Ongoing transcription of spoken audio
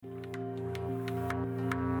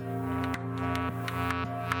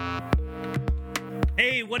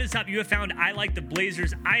what is up? You have found I Like the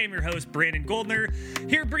Blazers. I am your host, Brandon Goldner,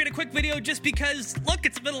 here bringing a quick video just because, look,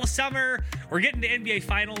 it's the middle of summer. We're getting to NBA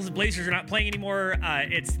Finals. The Blazers are not playing anymore.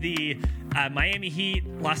 It's the Miami Heat,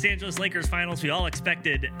 Los Angeles Lakers Finals we all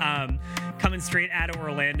expected coming straight out of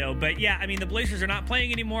Orlando. But yeah, I mean, the Blazers are not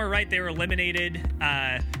playing anymore, right? They were eliminated.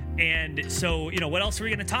 And so, you know, what else are we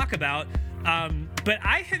going to talk about? But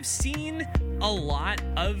I have seen a lot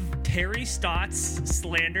of Terry Stotts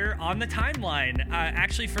slander on the timeline.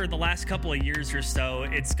 Actually, for the last couple of years or so,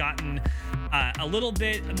 it's gotten a little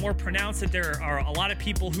bit more pronounced that there are a lot of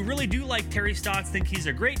people who really do like Terry Stotts, think he's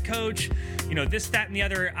a great coach, you know, this, that, and the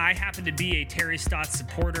other. I happen to be a Terry Stotts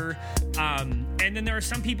supporter. And then there are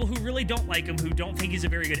some people who really don't like him, who don't think he's a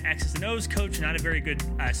very good X's and O's coach, not a very good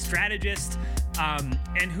strategist,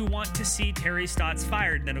 and who want to see Terry Stotts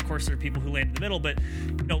fired. And then, of course, there are people who land in the middle. But,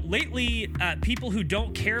 you know, lately, people who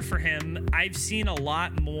don't care for him, I've seen a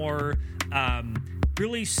lot more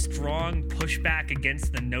really strong pushback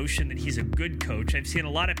against the notion that he's a good coach. I've seen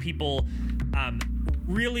a lot of people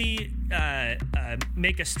really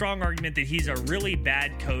make a strong argument that he's a really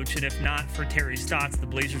bad coach, and if not for Terry Stotts, the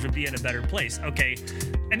Blazers would be in a better place. Okay,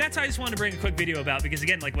 and that's how I just wanted to bring a quick video about, because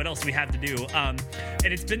again, like, what else do we have to do? And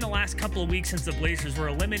it's been the last couple of weeks since the Blazers were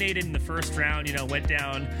eliminated in the first round, you know, went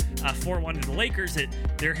down 4-1 to the Lakers.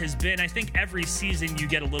 There has been, I think every season you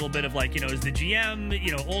get a little bit of, like, you know, is the GM,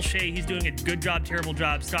 you know, Olshey, he's doing a good job, terrible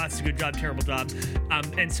job, Stotts, a good job, terrible job.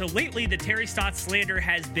 And so lately the Terry Stotts slander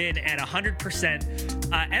has been at 100%.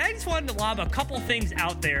 And I just wanted to lob a couple things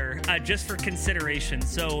out there just for consideration.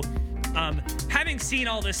 So having seen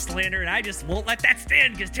all this slander, and I just won't let that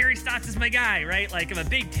stand because Terry Stotts is my guy, right? Like, I'm a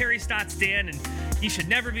big Terry Stotts stan, and he should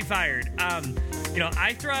never be fired. You know,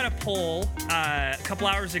 I threw out a poll a couple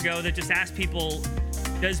hours ago that just asked people,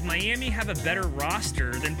 does Miami have a better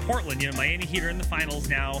roster than Portland? You know, Miami Heat are in the finals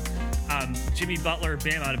now. Jimmy Butler,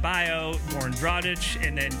 Bam Adebayo, Goran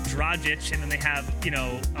Dragic, and then they have, you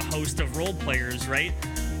know, a host of role players, right?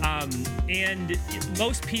 And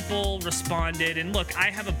most people responded, and look,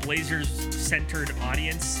 I have a Blazers-centered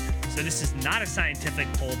audience, so this is not a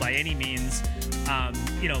scientific poll by any means.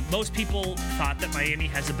 You know, most people thought that Miami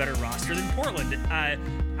has a better roster than Portland.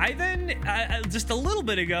 I then, just a little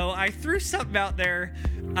bit ago, I threw something out there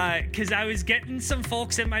because I was getting some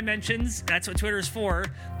folks in my mentions. That's what Twitter is for.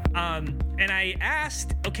 And I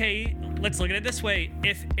asked, okay, let's look at it this way.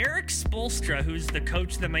 If Erik Spoelstra, who's the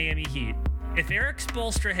coach of the Miami Heat, if Erik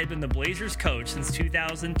Spoelstra had been the Blazers coach since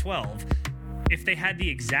 2012, if they had the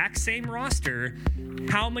exact same roster,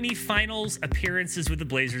 how many finals appearances would the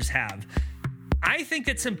Blazers have? I think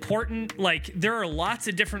it's important. Like, there are lots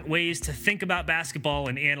of different ways to think about basketball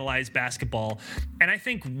and analyze basketball. And I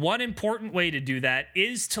think one important way to do that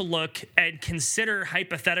is to look and consider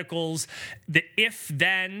hypotheticals, the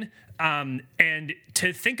if-then, and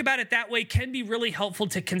to think about it that way can be really helpful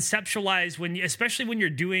to conceptualize especially when you're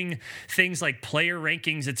doing things like player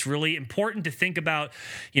rankings. It's really important to think about,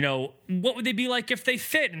 you know, what would they be like if they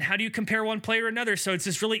fit, and how do you compare one player to another? So it's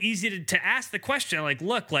just really easy to ask the question, like,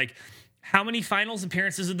 look, like, how many finals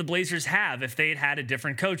appearances would the Blazers have if they had a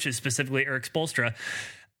different coach, specifically Erik Spoelstra?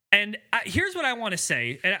 And here's what I want to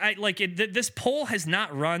say. And this poll has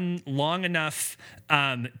not run long enough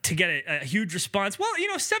to get a huge response. Well,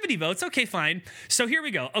 you know, 70 votes. Okay, fine. So here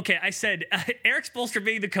we go. Okay, I said Erik Spoelstra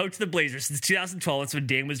being the coach of the Blazers since 2012. That's when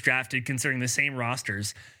Dame was drafted, considering the same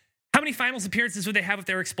rosters. How many finals appearances would they have with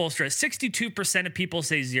Erik Spoelstra? 62% of people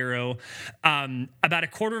say 0. About a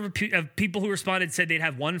quarter of people who responded said they'd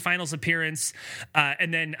have 1 finals appearance.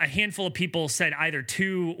 And then a handful of people said either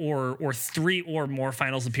 2 or 3 or more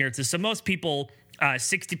finals appearances. So most people,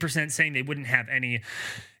 60% saying they wouldn't have any.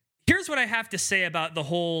 Here's what I have to say about the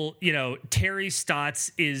whole, you know, Terry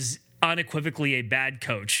Stotts is unequivocally a bad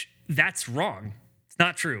coach. That's wrong. It's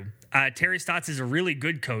not true. Terry Stotts is a really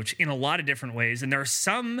good coach in a lot of different ways, and there are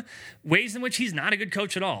some ways in which he's not a good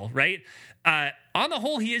coach at all, right? On the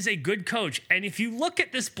whole, he is a good coach, and if you look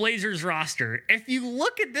at this Blazers roster, you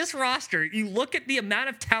look at the amount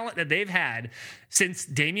of talent that they've had since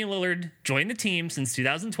Damian Lillard joined the team since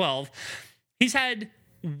 2012, he's had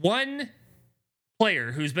one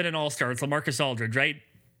player who's been an all-star. It's LaMarcus Aldridge, right?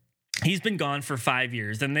 He's been gone for 5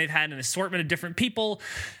 years, and they've had an assortment of different people.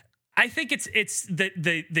 I think it's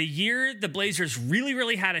the year the Blazers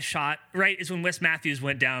really had a shot, right, is when Wes Matthews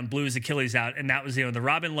went down, blew his Achilles out, and that was, you know, the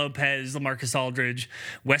Robin Lopez, LaMarcus Aldridge,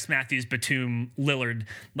 Wes Matthews, Batum, Lillard.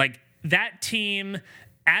 Like, that team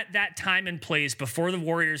at that time and place, before the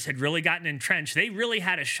Warriors had really gotten entrenched, they really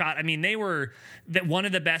had a shot. I mean, they were one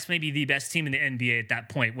of the best, maybe the best team in the NBA at that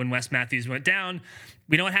point when Wes Matthews went down.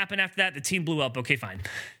 We know what happened after that. The team blew up. Okay, fine.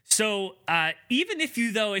 So even if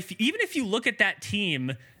you look at that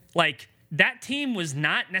team, like, that team was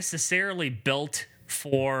not necessarily built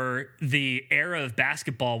for the era of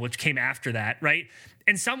basketball, which came after that, right?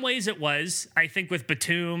 In some ways it was. I think with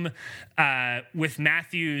Batum, with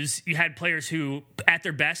Matthews, you had players who at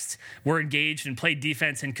their best were engaged and played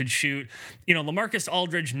defense and could shoot. You know, LaMarcus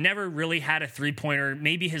Aldridge never really had a three-pointer.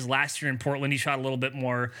 Maybe his last year in Portland, he shot a little bit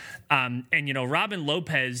more. And, you know, Robin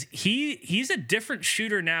Lopez, he's a different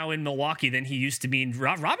shooter now in Milwaukee than he used to be.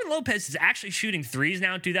 Robin Lopez is actually shooting threes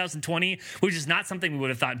now in 2020, which is not something we would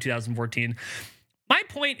have thought in 2014. My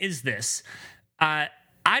point is this.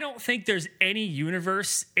 I don't think there's any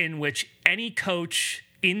universe in which any coach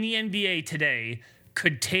in the NBA today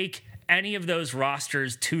could take any of those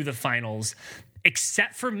rosters to the finals,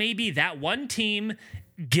 except for maybe that one team,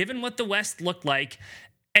 given what the West looked like,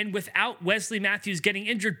 and without Wesley Matthews getting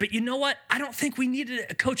injured. But you know what? I don't think we needed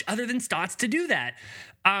a coach other than Stotts to do that.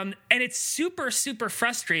 And it's super, super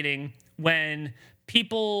frustrating when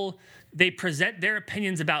people, they present their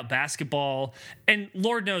opinions about basketball, and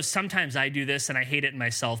Lord knows sometimes I do this and I hate it in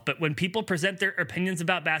myself, but when people present their opinions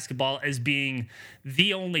about basketball as being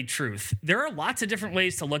the only truth, there are lots of different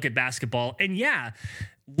ways to look at basketball. And yeah,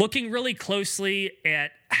 looking really closely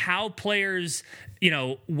at how players, you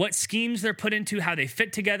know, what schemes they're put into, how they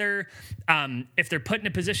fit together, if they're put in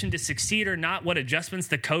a position to succeed or not, what adjustments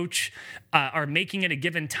the coach are making at a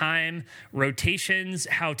given time, rotations,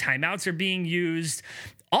 how timeouts are being used.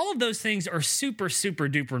 All of those things are super, super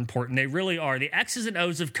duper important. They really are. The X's and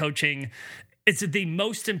O's of coaching, it's the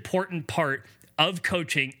most important part of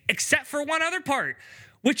coaching, except for one other part,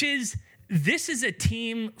 which is this is a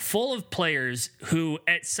team full of players who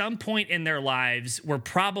at some point in their lives were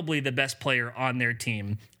probably the best player on their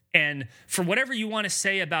team. And for whatever you want to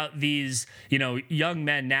say about these, you know, young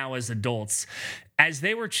men now as adults, as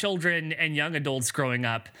they were children and young adults growing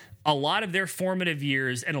up, a lot of their formative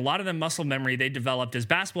years and a lot of the muscle memory they developed as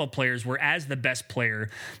basketball players were as the best player.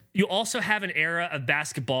 You also have an era of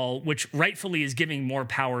basketball which rightfully is giving more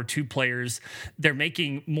power to players. They're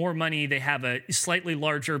making more money. They have a slightly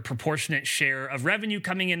larger proportionate share of revenue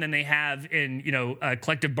coming in than they have in, you know,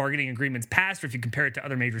 collective bargaining agreements past, or if you compare it to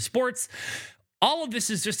other major sports. All of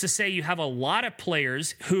this is just to say you have a lot of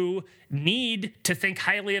players who need to think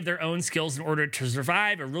highly of their own skills in order to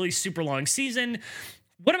survive a really super long season.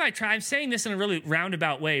 What am I trying? I'm saying this in a really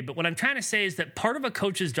roundabout way, but what I'm trying to say is that part of a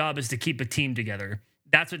coach's job is to keep a team together.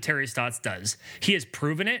 That's what Terry Stotts does. He has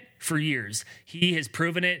proven it for years. He has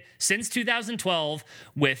proven it since 2012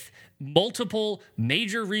 with multiple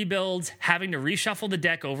major rebuilds, having to reshuffle the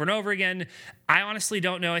deck over and over again. I honestly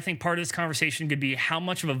don't know. I think part of this conversation could be how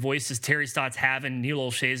much of a voice does Terry Stotts have in Neil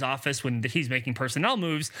Olshey's office when he's making personnel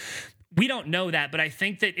moves. We don't know that, but I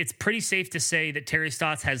think that it's pretty safe to say that Terry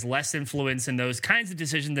Stotts has less influence in those kinds of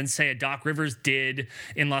decisions than, say, a Doc Rivers did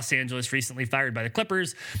in Los Angeles, recently fired by the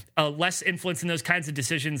Clippers. Less influence in those kinds of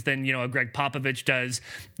decisions than, you know, a Greg Popovich does,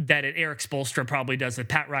 that an Eric Spoelstra probably does with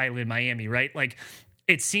Pat Riley in Miami, right? Like,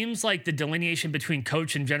 it seems like the delineation between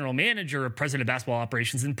coach and general manager or president of basketball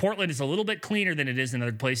operations in Portland is a little bit cleaner than it is in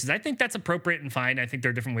other places. I think that's appropriate and fine. I think there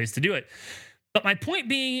are different ways to do it. But my point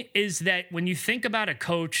being is that when you think about a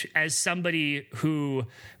coach as somebody who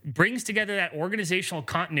brings together that organizational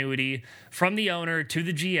continuity from the owner to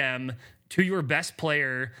the GM to your best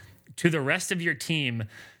player to the rest of your team,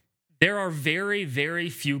 there are very, very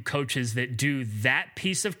few coaches that do that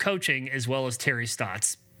piece of coaching as well as Terry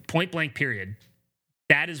Stotts. Point blank, period.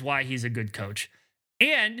 That is why he's a good coach.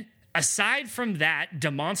 And aside from that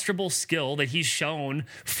demonstrable skill that he's shown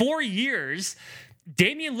for years,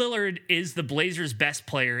 Damian Lillard is the Blazers' best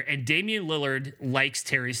player, and Damian Lillard likes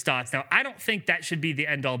Terry Stotts. Now, I don't think that should be the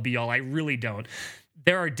end-all, be-all. I really don't.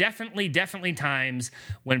 There are definitely times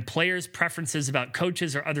when players' preferences about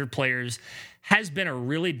coaches or other players has been a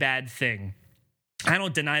really bad thing. I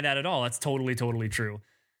don't deny that at all. That's totally true.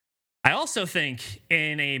 I also think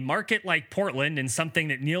in a market like Portland, and something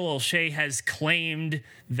that Neil Olshey has claimed,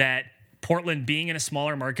 that Portland being in a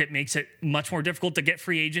smaller market makes it much more difficult to get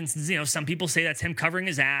free agents. You know, some people say that's him covering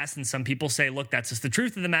his ass, and some people say, look, that's just the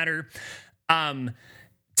truth of the matter.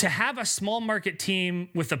 To have a small market team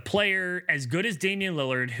with a player as good as Damian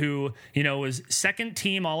Lillard, who, you know, was second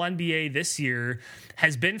team All-NBA this year,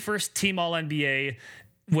 has been first team All-NBA,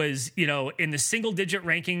 was, you know, in the single digit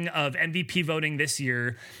ranking of MVP voting this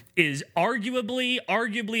year, is arguably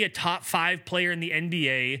a top 5 player in the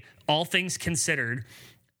NBA, all things considered.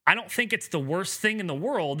 I don't think it's the worst thing in the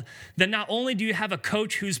world. Then not only do you have a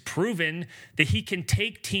coach who's proven that he can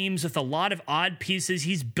take teams with a lot of odd pieces,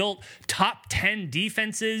 he's built top 10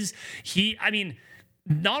 defenses.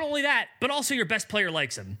 Not only that, but also your best player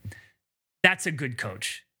likes him. That's a good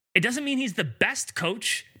coach. It doesn't mean he's the best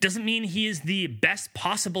coach. Doesn't mean he is the best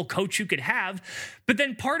possible coach you could have. But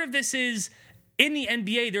then part of this is, in the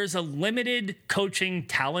NBA, there's a limited coaching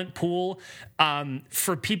talent pool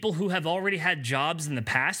for people who have already had jobs in the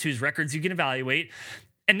past, whose records you can evaluate.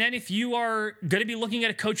 And then if you are going to be looking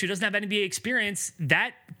at a coach who doesn't have NBA experience,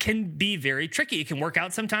 that can be very tricky. It can work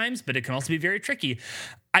out sometimes, but it can also be very tricky.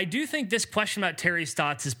 I do think this question about Terry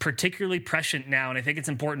Stotts is particularly prescient now, and I think it's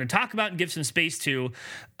important to talk about and give some space to,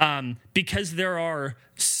 because there are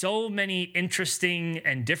so many interesting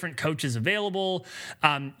and different coaches available.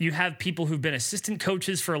 You have people who've been assistant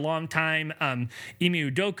coaches for a long time. Ime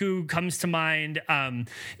Udoka comes to mind.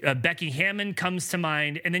 Becky Hammon comes to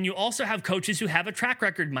mind. And then you also have coaches who have a track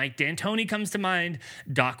record. Mike D'Antoni comes to mind.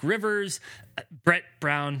 Doc Rivers. Brett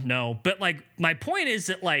Brown, no. But my point is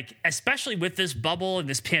that especially with this bubble and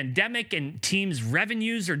this pandemic and teams'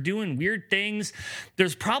 revenues are doing weird things,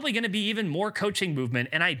 there's probably going to be even more coaching movement.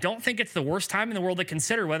 And I don't think it's the worst time in the world to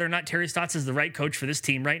consider whether or not Terry Stotts is the right coach for this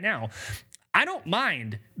team right now. I don't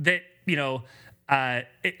mind that, what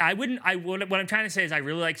I'm trying to say is I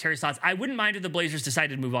really like Terry Stotts. I wouldn't mind if the Blazers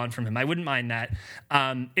decided to move on from him. I wouldn't mind that.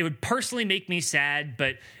 It would personally make me sad,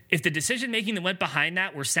 but if the decision-making that went behind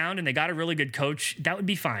that were sound and they got a really good coach, that would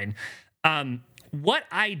be fine. What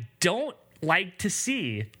I don't like to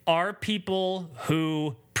see are people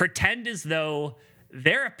who pretend as though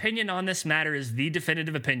their opinion on this matter is the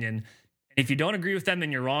definitive opinion. And if you don't agree with them,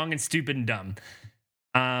 then you're wrong and stupid and dumb.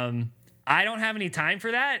 I don't have any time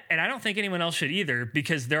for that, and I don't think anyone else should either,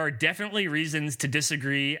 because there are definitely reasons to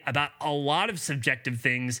disagree about a lot of subjective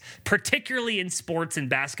things, particularly in sports and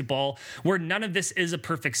basketball, where none of this is a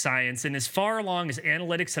perfect science. And as far along as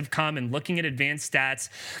analytics have come and looking at advanced stats,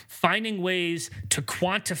 finding ways to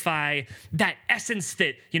quantify that essence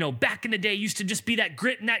that, back in the day used to just be that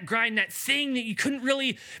grit and that grind, that thing that you couldn't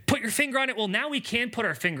really put your finger on it. Well, now we can put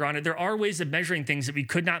our finger on it. There are ways of measuring things that we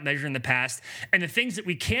could not measure in the past, and the things that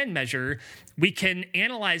we can measure, we can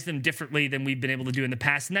analyze them differently than we've been able to do in the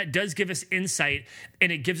past. And that does give us insight,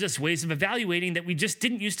 and it gives us ways of evaluating that we just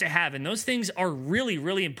didn't used to have. And those things are really,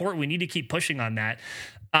 really important. We need to keep pushing on that.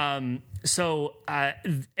 So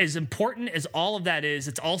as important as all of that is,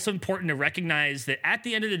 it's also important to recognize that at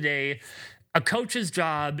the end of the day, a coach's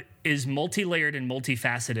job is multi-layered and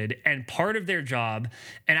multifaceted. And part of their job,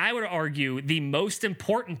 and I would argue the most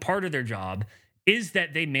important part of their job, is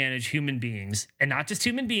that they manage human beings, and not just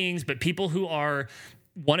human beings, but people who are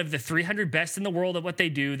one of the 300 best in the world at what they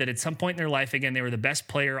do, that at some point in their life, again, they were the best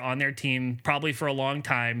player on their team, probably for a long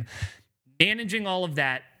time. Managing all of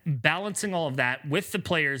that, balancing all of that with the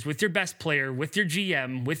players, with your best player, with your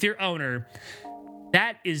GM, with your owner,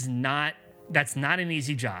 that's not an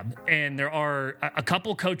easy job. And there are a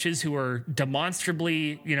couple coaches who are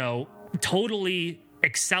demonstrably, totally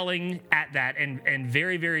excelling at that and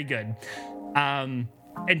very, very good. And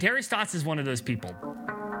Terry Stotts is one of those people.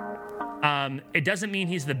 It doesn't mean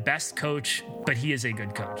he's the best coach, but he is a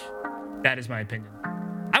good coach. That is my opinion.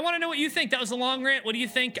 I want to know what you think. That was a long rant. What do you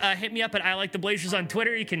think? Hit me up at I Like the Blazers on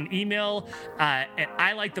Twitter. You can email at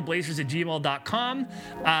iliktheblazers@gmail.com.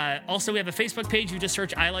 Also, we have a Facebook page. You just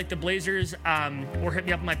search I Like the Blazers, or hit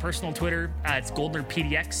me up on my personal Twitter. It's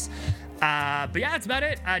GoldnerPDX. But yeah, that's about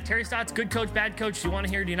it. Terry Stotts, good coach, bad coach. Do you want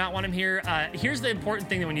him here? Do you not want him here? Here's the important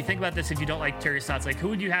thing that when you think about this, if you don't like Terry Stotts, who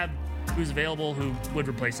would you have who's available who would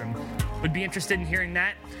replace him? Would be interested in hearing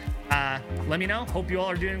that. Let me know. Hope you all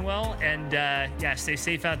are doing well. And stay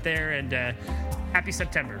safe out there, and happy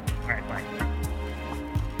September. All right, bye.